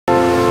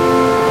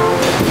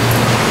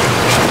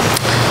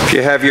If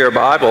you have your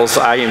Bibles,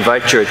 I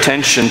invite your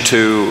attention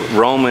to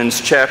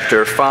Romans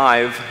chapter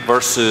 5,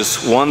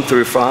 verses 1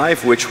 through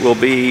 5, which will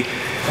be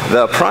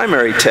the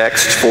primary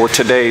text for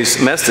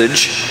today's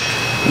message.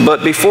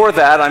 But before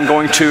that, I'm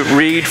going to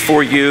read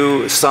for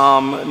you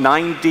Psalm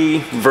 90,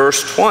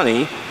 verse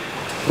 20,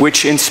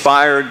 which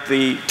inspired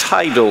the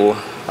title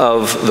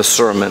of the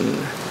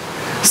sermon.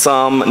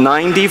 Psalm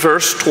 90,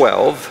 verse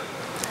 12,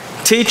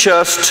 "Teach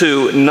us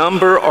to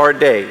number our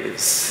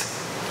days,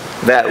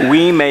 that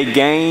we may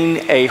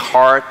gain a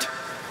heart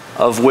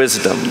of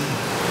wisdom."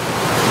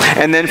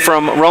 And then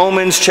from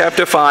Romans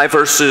chapter 5,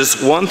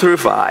 verses 1 through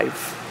 5,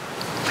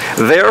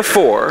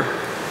 "Therefore,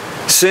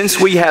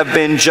 since we have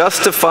been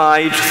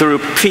justified through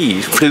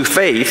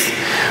faith,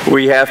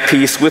 we have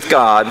peace with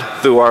God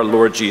through our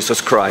Lord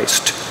Jesus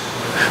Christ,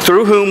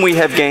 through whom we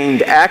have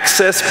gained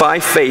access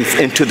by faith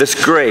into this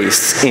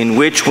grace in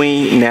which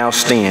we now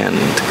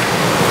stand.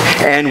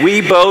 And we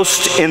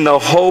boast in the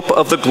hope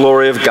of the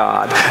glory of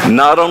God.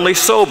 Not only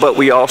so, but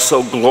we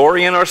also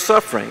glory in our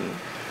suffering,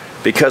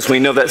 because we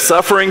know that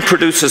suffering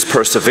produces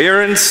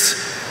perseverance,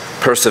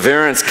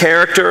 perseverance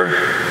character,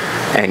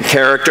 and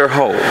character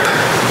hope.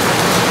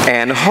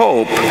 And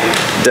hope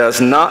does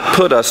not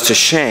put us to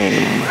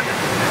shame,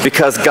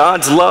 because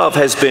God's love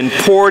has been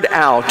poured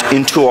out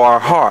into our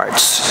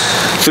hearts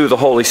through the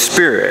Holy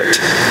Spirit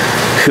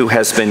who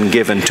has been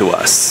given to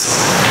us."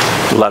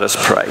 Let us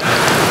pray.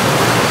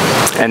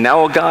 And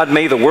now, O God,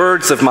 may the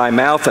words of my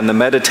mouth and the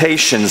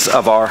meditations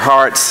of our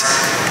hearts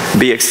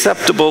be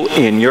acceptable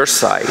in your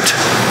sight,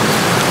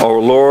 O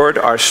Lord,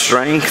 our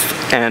strength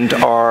and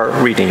our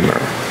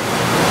Redeemer.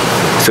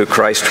 Through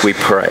Christ we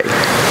pray.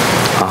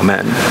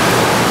 Amen.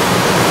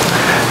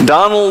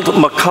 Donald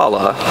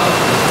McCullough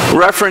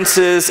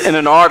references in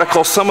an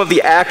article some of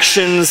the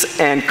actions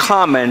and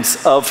comments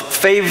of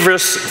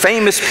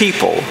famous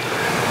people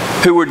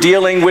who were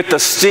dealing with the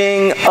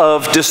sting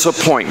of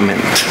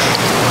disappointment.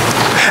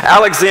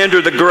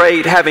 Alexander the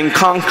Great, having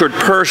conquered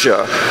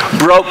Persia,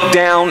 broke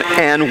down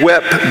and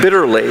wept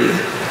bitterly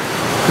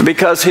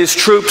because his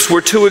troops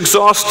were too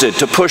exhausted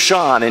to push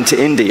on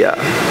into India.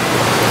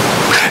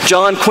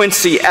 John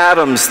Quincy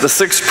Adams, the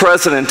 6th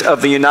President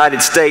of the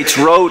United States,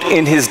 wrote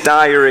in his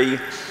diary,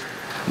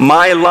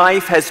 "My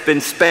life has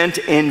been spent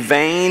in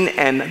vain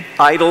and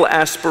idle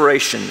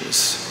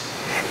aspirations,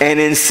 and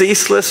in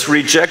ceaseless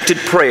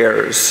rejected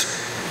prayers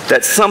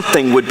that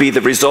something would be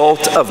the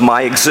result of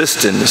my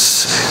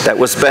existence that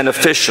was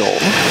beneficial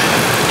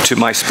to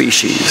my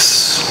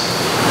species."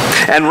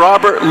 And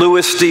Robert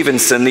Louis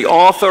Stevenson, the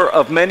author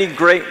of many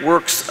great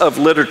works of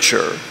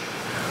literature,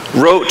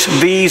 wrote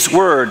these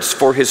words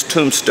for his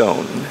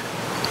tombstone: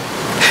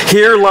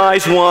 "Here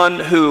lies one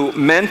who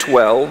meant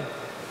well,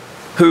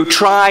 who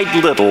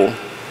tried little,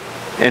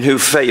 and who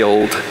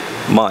failed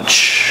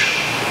much."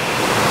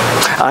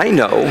 I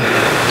know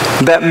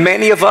that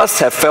many of us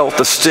have felt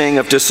the sting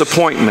of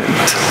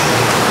disappointment.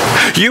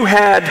 You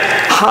had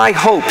high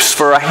hopes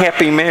for a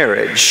happy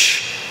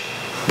marriage,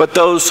 but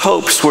those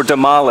hopes were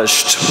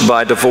demolished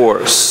by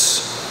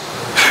divorce.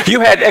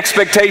 You had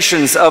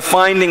expectations of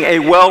finding a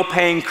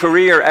well-paying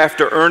career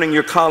after earning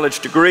your college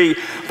degree,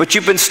 but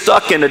you've been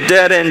stuck in a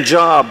dead-end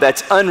job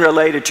that's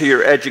unrelated to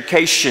your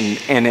education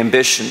and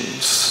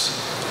ambitions.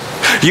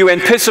 You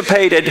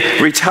anticipated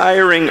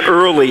retiring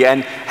early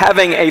and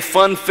having a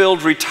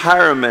fun-filled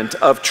retirement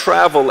of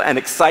travel and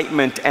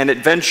excitement and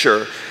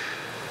adventure,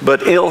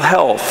 but ill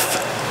health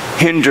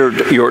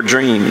hindered your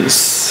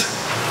dreams.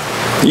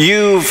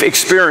 You've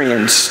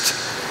experienced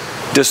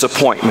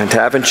disappointment,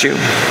 haven't you?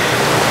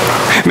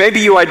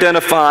 Maybe you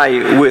identify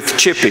with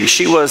Chippy.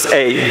 She was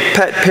a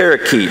pet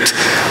parakeet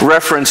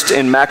referenced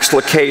in Max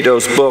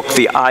Lucado's book,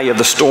 The Eye of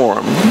the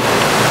Storm.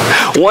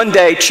 One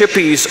day,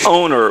 Chippy's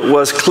owner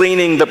was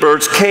cleaning the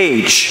bird's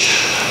cage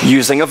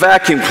using a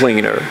vacuum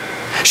cleaner.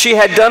 She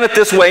had done it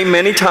this way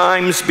many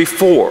times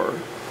before.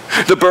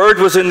 The bird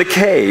was in the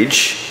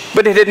cage,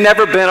 but it had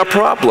never been a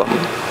problem.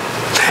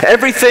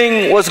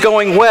 Everything was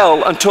going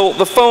well until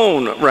the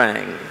phone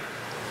rang.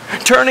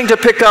 Turning to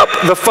pick up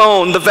the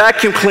phone, the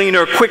vacuum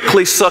cleaner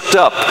quickly sucked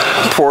up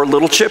poor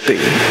little Chippy.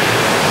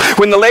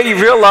 When the lady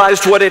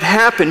realized what had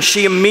happened,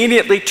 she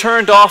immediately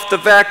turned off the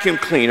vacuum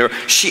cleaner.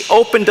 She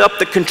opened up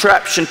the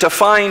contraption to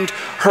find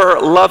her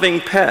loving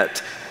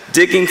pet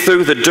digging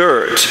through the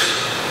dirt.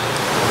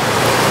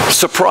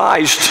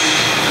 Surprised,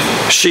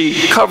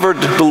 she covered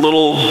the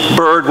little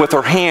bird with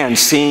her hand,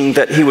 seeing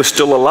that he was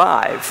still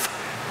alive.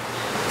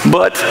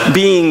 But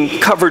being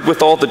covered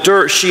with all the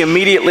dirt, she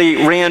immediately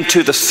ran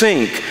to the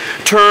sink,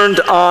 turned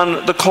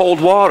on the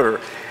cold water,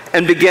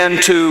 and began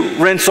to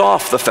rinse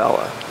off the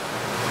fella.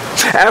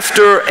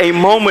 After a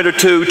moment or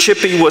two,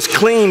 Chippy was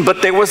clean,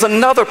 but there was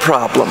another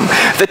problem.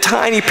 The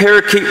tiny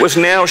parakeet was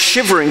now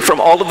shivering from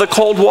all of the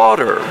cold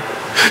water.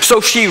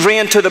 So she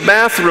ran to the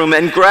bathroom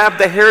and grabbed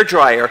the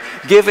hairdryer,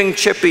 giving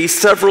Chippy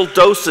several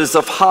doses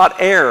of hot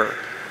air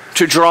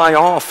to dry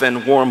off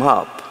and warm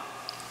up.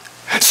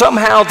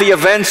 Somehow the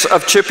events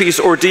of Chippy's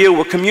ordeal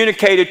were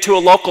communicated to a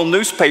local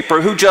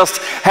newspaper, who just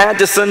had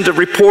to send a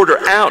reporter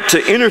out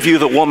to interview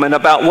the woman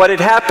about what had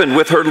happened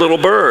with her little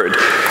bird.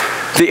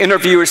 The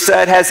interviewer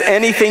said, "Has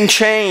anything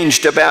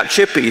changed about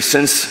Chippy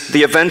since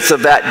the events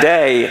of that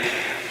day?"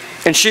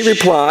 And she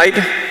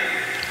replied,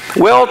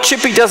 "Well,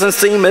 Chippy doesn't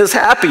seem as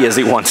happy as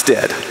he once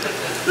did.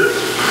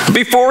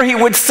 Before he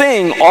would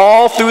sing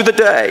all through the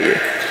day.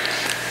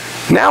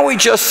 Now he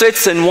just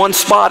sits in one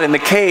spot in the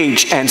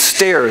cage and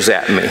stares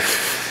at me.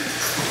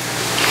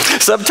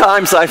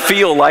 Sometimes I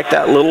feel like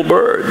that little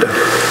bird.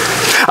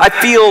 I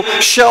feel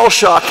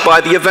shell-shocked by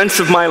the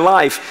events of my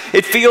life.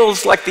 It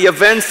feels like the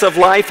events of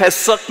life has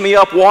sucked me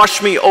up,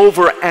 washed me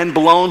over, and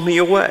blown me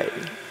away."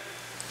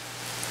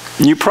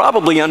 You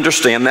probably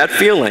understand that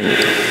feeling.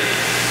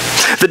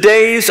 The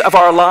days of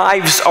our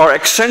lives are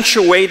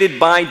accentuated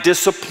by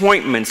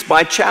disappointments,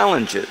 by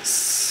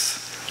challenges.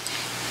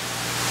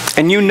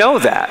 And you know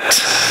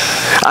that.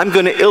 I'm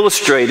going to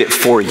illustrate it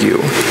for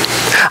you.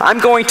 I'm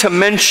going to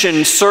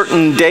mention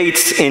certain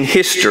dates in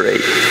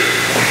history,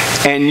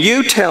 and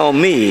you tell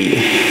me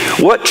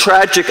what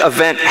tragic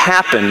event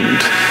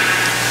happened,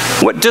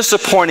 what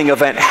disappointing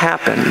event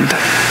happened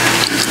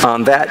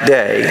on that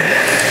day.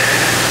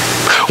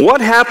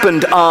 What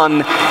happened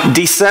on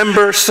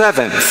December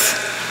 7th,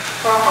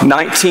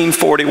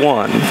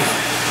 1941?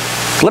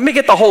 Let me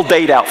get the whole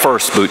date out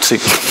first, Bootsy.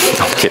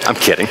 I'm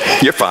kidding.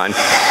 You're fine.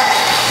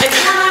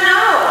 It's one I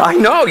know. I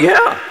know,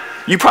 yeah.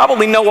 You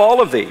probably know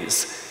all of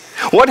these.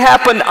 What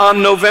happened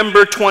on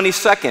November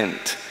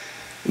 22nd,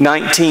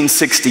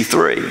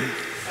 1963?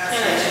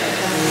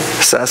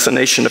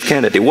 Assassination of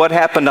Kennedy. What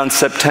happened on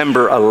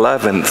September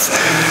 11th,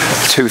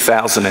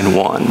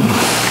 2001?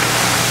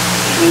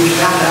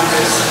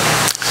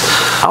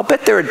 I'll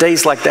bet there are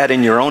days like that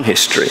in your own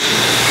history.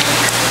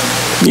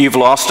 You've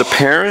lost a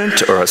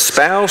parent or a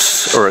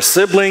spouse or a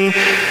sibling,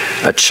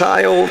 a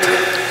child,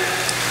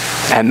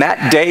 and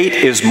that date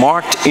is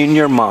marked in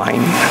your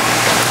mind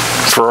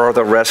for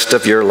the rest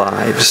of your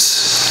lives.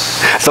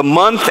 The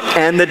month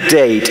and the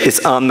date is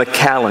on the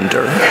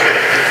calendar,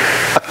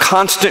 a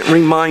constant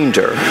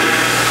reminder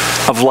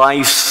of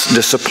life's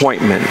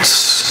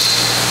disappointments.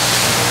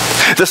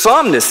 The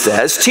psalmist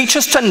says, "Teach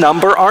us to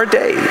number our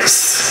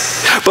days."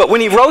 But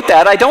when he wrote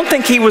that, I don't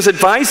think he was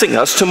advising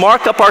us to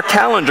mark up our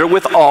calendar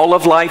with all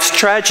of life's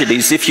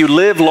tragedies. If you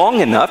live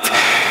long enough,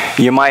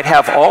 you might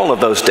have all of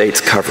those dates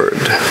covered.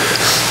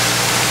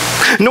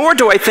 Nor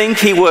do I think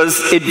he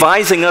was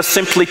advising us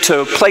simply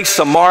to place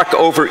a mark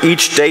over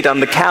each date on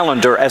the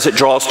calendar as it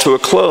draws to a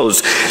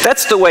close.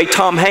 That's the way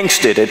Tom Hanks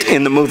did it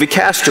in the movie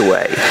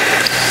Castaway.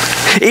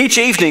 Each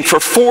evening for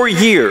 4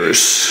 years,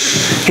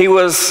 he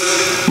was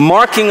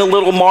marking a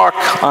little mark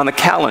on a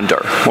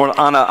calendar or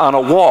on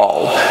a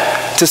wall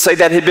to say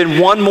that it had been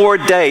one more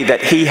day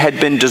that he had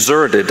been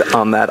deserted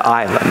on that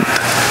island.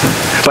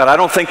 But I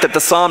don't think that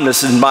the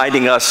psalmist is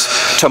inviting us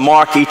to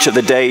mark each of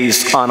the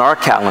days on our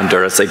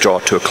calendar as they draw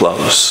to a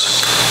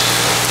close.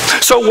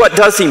 So what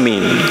does he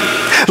mean?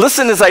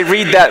 Listen as I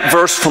read that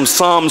verse from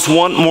Psalms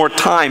one more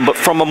time, but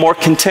from a more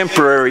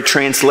contemporary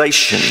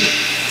translation.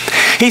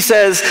 He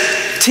says,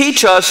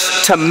 "Teach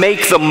us to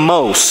make the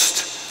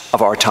most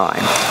of our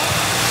time."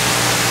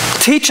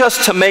 Teach us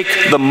to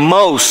make the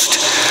most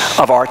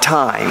of our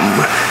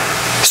time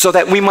so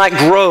that we might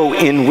grow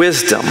in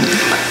wisdom.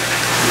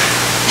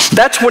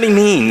 That's what he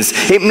means.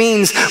 It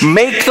means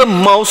make the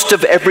most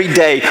of every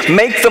day.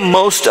 Make the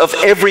most of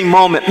every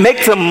moment.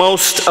 Make the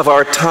most of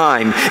our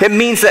time. It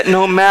means that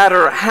no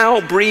matter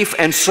how brief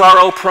and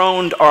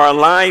sorrow-prone our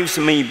lives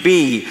may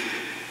be,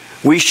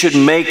 we should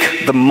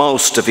make the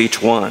most of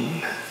each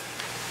one.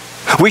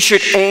 We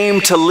should aim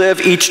to live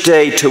each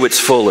day to its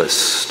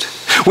fullest.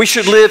 We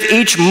should live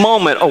each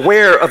moment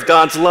aware of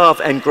God's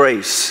love and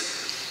grace.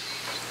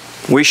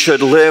 We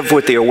should live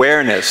with the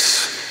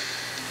awareness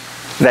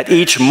that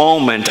each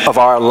moment of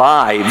our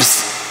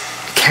lives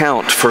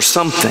count for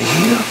something.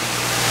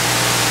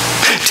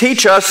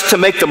 Teach us to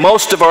make the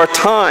most of our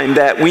time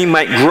that we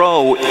might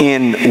grow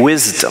in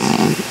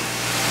wisdom.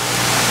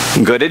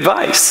 Good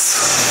advice.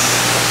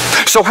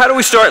 So how do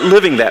we start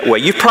living that way?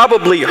 You've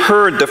probably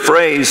heard the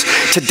phrase,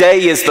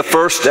 "Today is the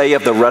first day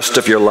of the rest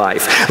of your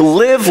life."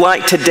 Live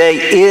like today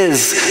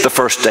is the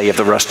first day of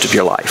the rest of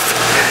your life.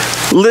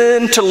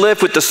 Learn to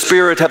live with the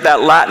spirit of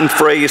that Latin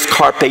phrase,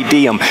 carpe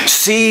diem.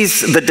 Seize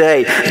the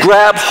day.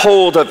 Grab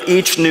hold of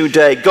each new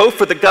day. Go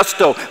for the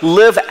gusto.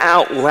 Live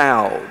out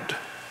loud.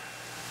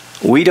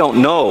 We don't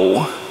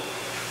know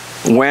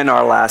when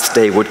our last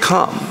day would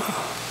come.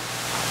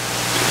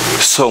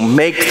 So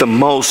make the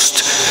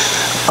most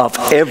of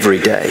every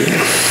day.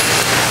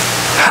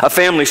 A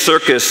Family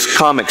Circus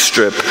comic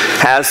strip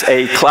has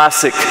a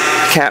classic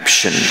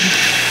caption.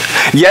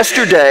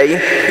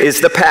 "Yesterday is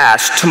the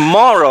past,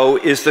 tomorrow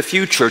is the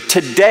future,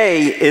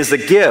 today is a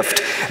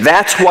gift.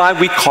 That's why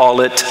we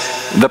call it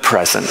the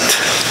present."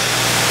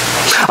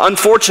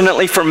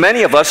 Unfortunately for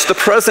many of us, the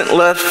present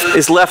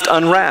is left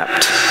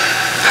unwrapped.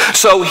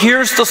 So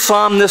here's the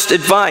psalmist's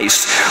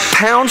advice.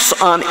 Pounce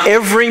on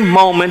every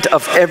moment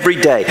of every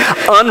day.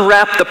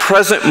 Unwrap the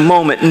present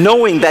moment,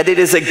 knowing that it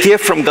is a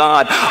gift from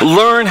God.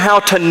 Learn how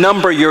to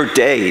number your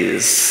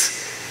days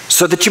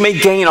so that you may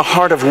gain a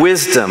heart of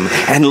wisdom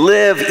and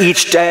live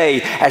each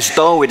day as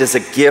though it is a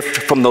gift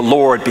from the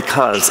Lord,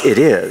 because it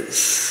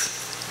is.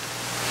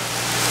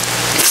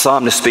 The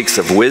psalmist speaks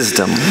of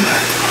wisdom,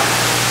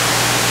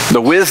 the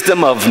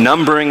wisdom of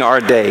numbering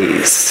our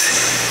days.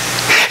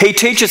 He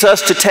teaches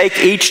us to take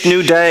each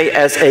new day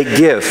as a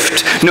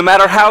gift, no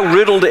matter how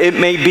riddled it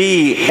may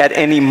be at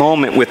any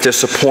moment with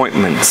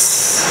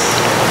disappointments.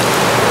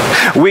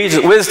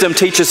 Wisdom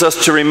teaches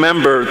us to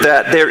remember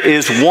that there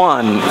is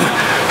one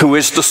who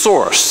is the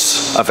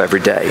source of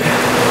every day.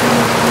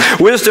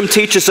 Wisdom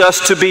teaches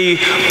us to be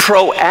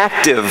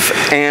proactive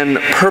and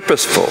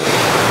purposeful.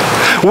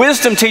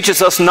 Wisdom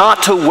teaches us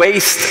not to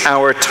waste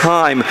our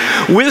time.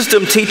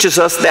 Wisdom teaches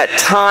us that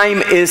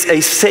time is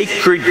a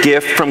sacred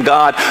gift from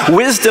God.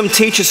 Wisdom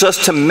teaches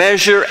us to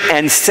measure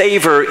and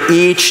savor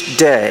each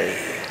day.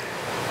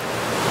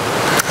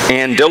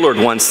 Ann Dillard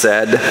once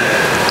said,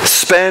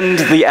 "Spend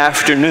the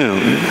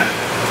afternoon.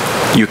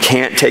 You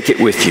can't take it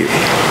with you."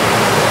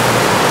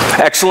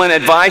 Excellent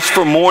advice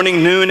for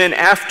morning, noon, and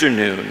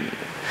afternoon.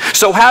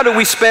 So how do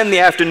we spend the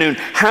afternoon?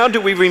 How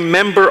do we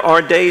remember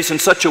our days in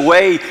such a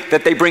way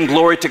that they bring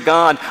glory to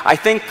God? I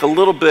think a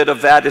little bit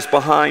of that is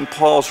behind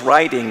Paul's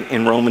writing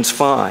in Romans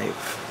 5.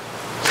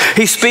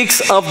 He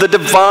speaks of the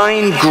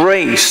divine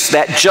grace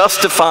that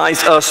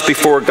justifies us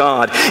before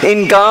God.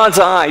 In God's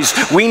eyes,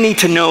 we need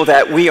to know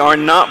that we are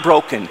not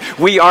broken.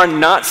 We are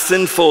not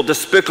sinful,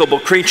 despicable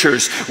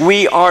creatures.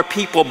 We are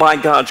people by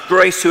God's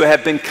grace who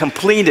have been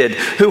completed,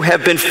 who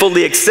have been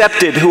fully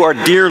accepted, who are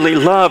dearly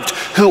loved,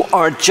 who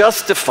are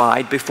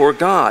justified before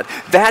God.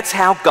 That's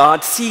how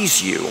God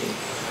sees you.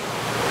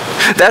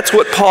 That's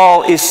what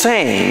Paul is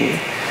saying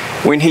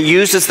when he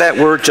uses that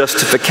word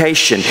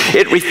justification.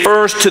 It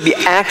refers to the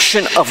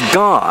action of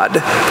God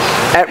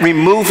at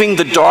removing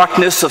the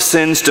darkness of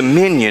sin's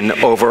dominion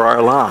over our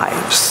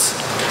lives.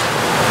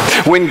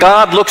 When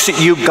God looks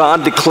at you,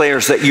 God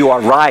declares that you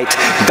are right.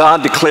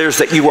 God declares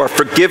that you are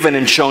forgiven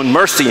and shown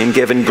mercy and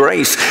given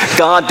grace.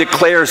 God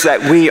declares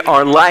that we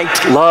are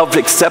liked, loved,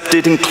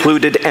 accepted,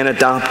 included, and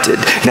adopted.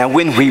 Now,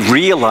 when we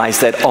realize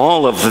that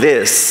all of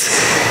this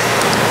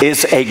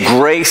is a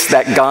grace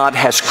that God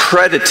has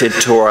credited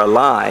to our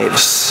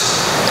lives,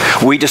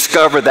 we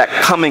discover that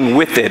coming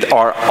with it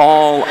are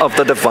all of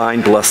the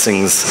divine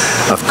blessings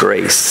of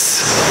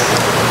grace.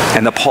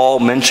 And the Paul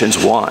mentions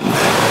one.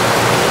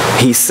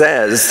 He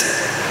says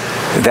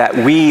that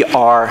we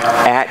are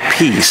at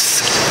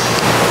peace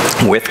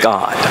with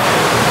God.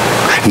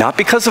 Not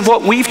because of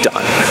what we've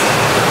done,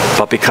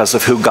 but because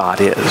of who God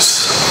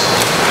is.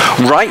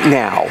 Right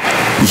now,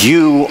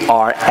 you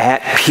are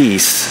at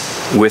peace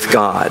with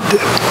God.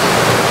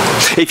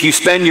 If you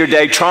spend your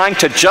day trying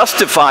to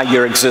justify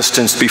your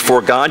existence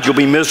before God, you'll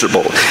be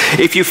miserable.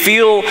 If you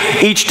feel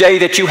each day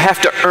that you have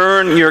to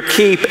earn your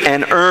keep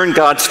and earn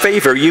God's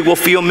favor, you will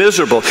feel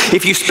miserable.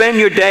 If you spend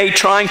your day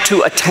trying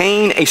to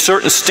attain a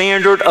certain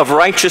standard of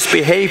righteous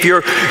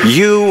behavior,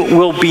 you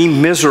will be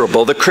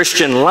miserable. The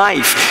Christian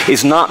life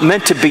is not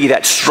meant to be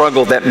that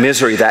struggle, that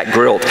misery, that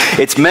guilt.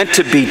 It's meant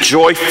to be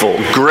joyful,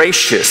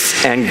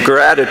 gracious, and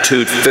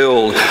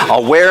gratitude-filled.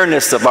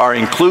 Awareness of our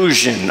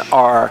inclusion,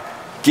 our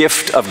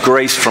gift of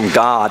grace from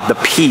God, the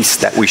peace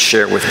that we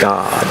share with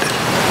God.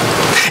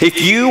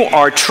 If you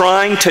are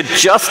trying to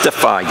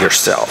justify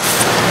yourself,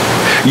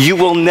 you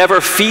will never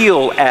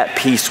feel at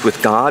peace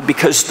with God,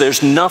 because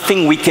there's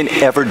nothing we can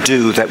ever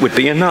do that would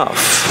be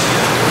enough.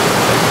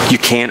 You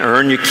can't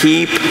earn your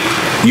keep.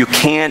 You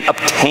can't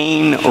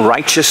obtain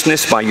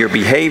righteousness by your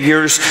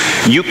behaviors.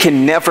 You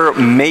can never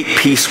make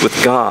peace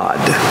with God.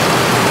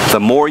 The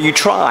more you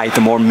try, the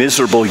more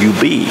miserable you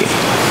be.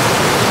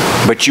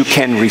 But you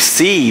can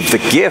receive the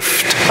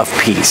gift of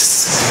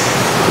peace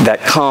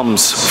that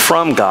comes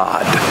from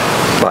God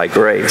by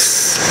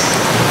grace.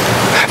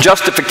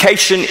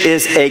 Justification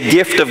is a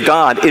gift of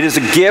God. It is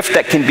a gift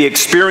that can be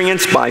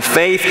experienced by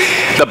faith,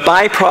 the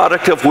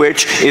byproduct of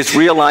which is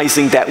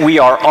realizing that we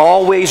are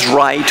always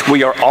right,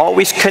 we are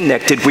always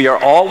connected, we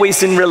are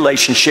always in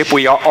relationship,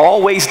 we are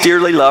always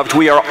dearly loved,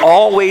 we are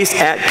always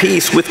at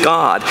peace with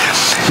God.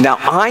 Now,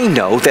 I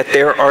know that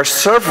there are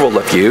several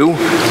of you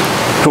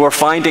who are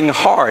finding it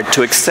hard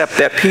to accept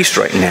that peace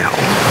right now.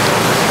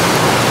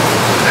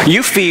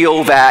 You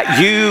feel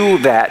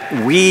that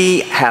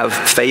we have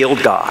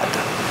failed God.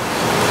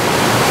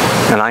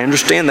 And I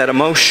understand that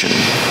emotion.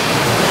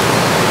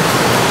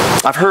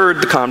 I've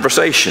heard the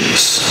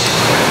conversations.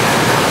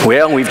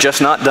 Well, we've just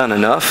not done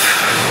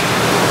enough.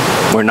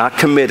 We're not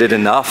committed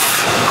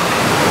enough.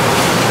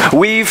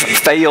 We've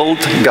failed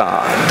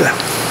God.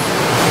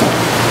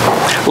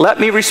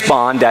 Let me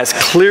respond as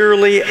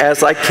clearly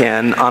as I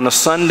can on a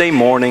Sunday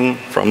morning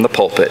from the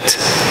pulpit.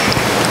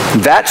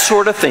 That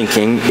sort of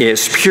thinking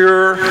is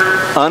pure,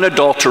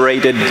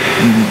 unadulterated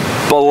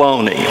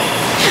baloney.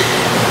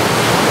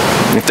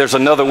 If there's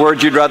another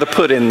word you'd rather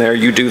put in there,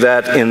 you do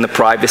that in the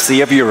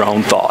privacy of your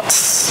own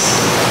thoughts.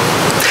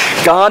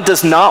 God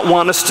does not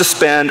want us to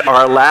spend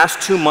our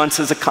last 2 months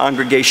as a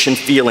congregation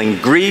feeling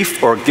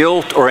grief or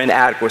guilt or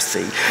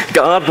inadequacy.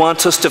 God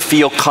wants us to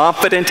feel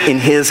confident in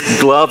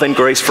His love and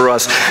grace for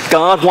us.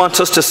 God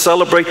wants us to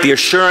celebrate the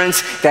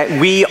assurance that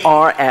we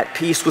are at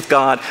peace with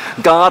God.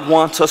 God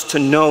wants us to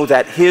know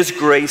that His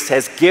grace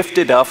has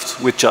gifted us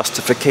with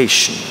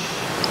justification.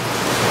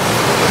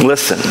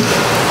 Listen,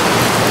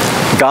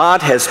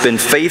 God has been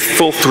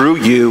faithful through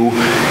you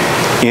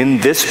in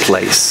this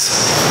place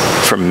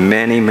for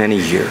many, many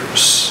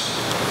years.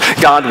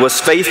 God was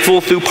faithful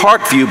through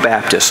Parkview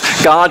Baptist.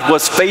 God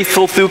was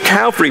faithful through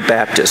Calvary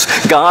Baptist.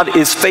 God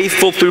is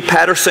faithful through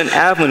Patterson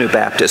Avenue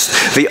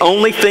Baptist. The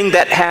only thing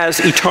that has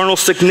eternal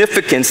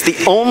significance,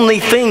 the only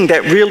thing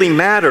that really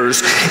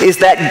matters, is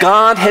that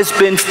God has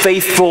been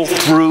faithful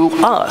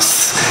through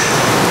us.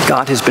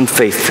 God has been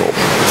faithful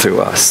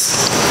through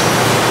us.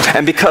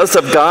 And because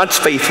of God's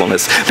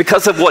faithfulness,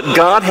 because of what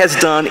God has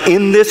done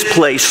in this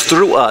place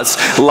through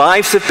us,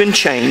 lives have been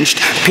changed,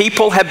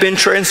 people have been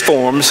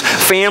transformed,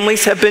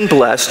 families have been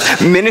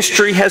blessed,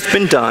 ministry has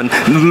been done,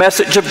 the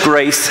message of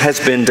grace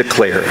has been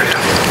declared.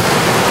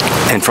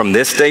 And from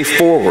this day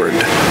forward,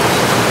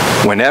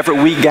 whenever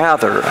we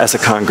gather as a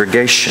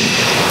congregation,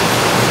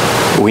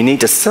 we need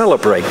to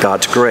celebrate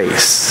God's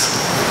grace.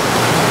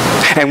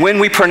 And when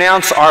we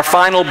pronounce our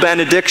final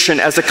benediction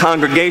as a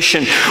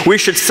congregation, we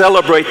should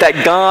celebrate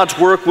that God's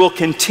work will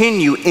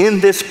continue in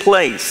this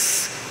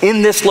place,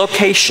 in this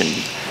location,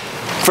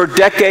 for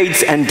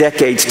decades and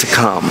decades to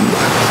come.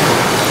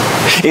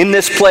 In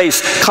this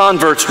place,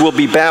 converts will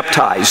be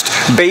baptized,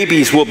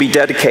 babies will be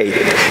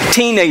dedicated,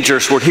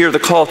 teenagers will hear the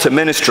call to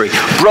ministry,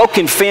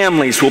 broken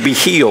families will be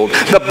healed,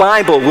 the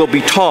Bible will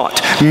be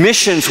taught,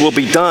 missions will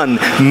be done,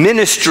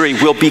 ministry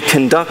will be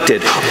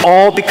conducted,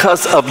 all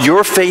because of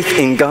your faith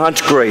in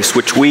God's grace,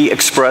 which we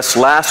expressed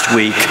last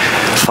week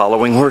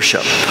following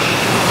worship.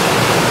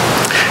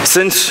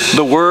 Since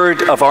the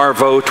word of our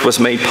vote was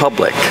made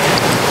public,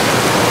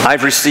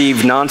 I've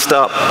received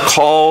nonstop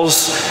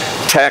calls,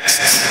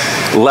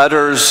 texts,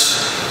 letters,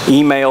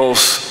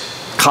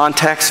 emails,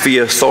 contacts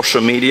via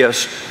social media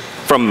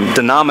from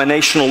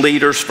denominational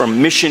leaders,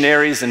 from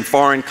missionaries in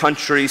foreign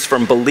countries,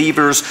 from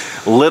believers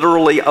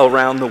literally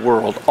around the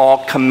world,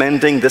 all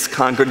commending this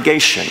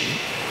congregation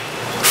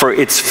for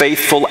its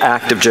faithful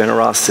act of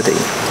generosity.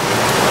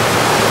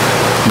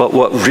 But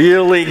what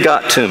really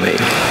got to me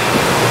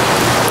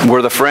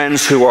were the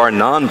friends who are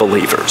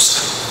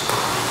non-believers.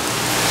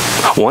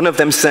 One of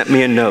them sent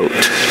me a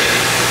note.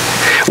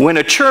 When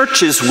a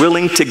church is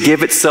willing to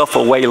give itself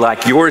away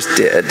like yours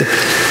did,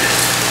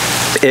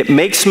 it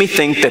makes me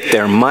think that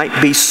there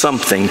might be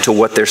something to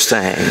what they're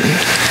saying.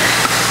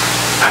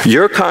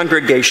 Your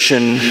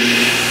congregation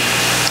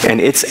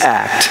and its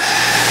act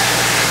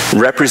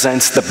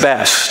represents the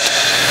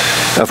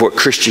best of what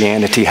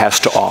Christianity has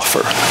to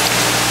offer.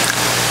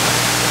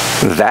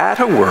 That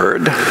a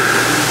word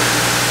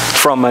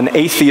from an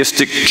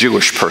atheistic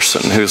Jewish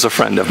person who's a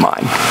friend of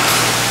mine.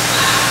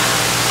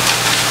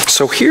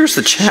 So here's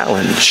the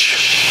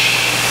challenge.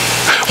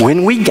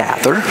 When we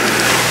gather,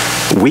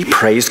 we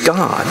praise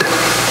God.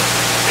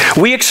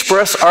 We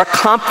express our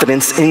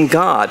confidence in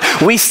God.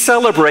 We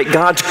celebrate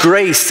God's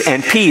grace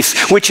and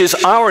peace, which is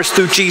ours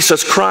through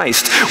Jesus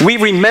Christ. We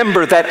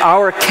remember that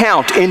our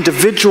account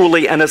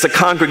individually and as a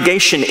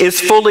congregation is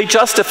fully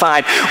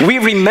justified. We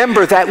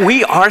remember that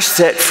we are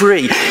set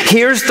free.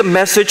 Here's the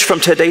message from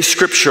today's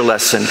scripture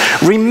lesson.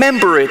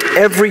 Remember it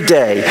every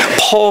day.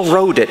 Paul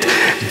wrote it.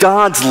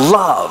 God's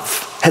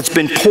love has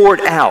been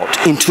poured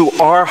out into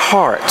our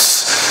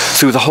hearts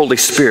through the Holy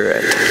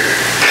Spirit.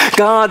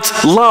 God's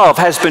love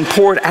has been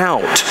poured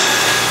out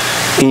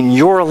in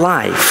your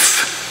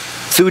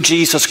life through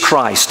Jesus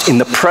Christ in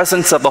the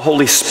presence of the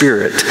Holy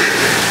Spirit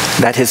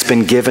that has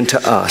been given to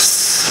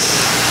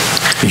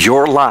us.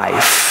 Your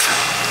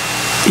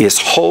life is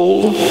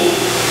whole,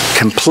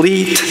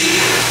 complete,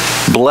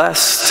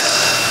 blessed,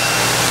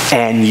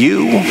 and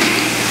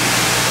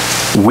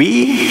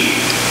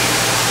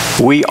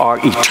we are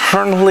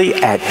eternally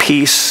at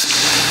peace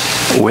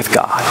with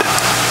God.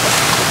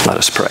 Let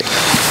us pray.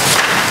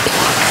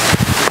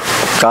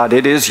 God,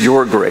 it is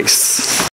your grace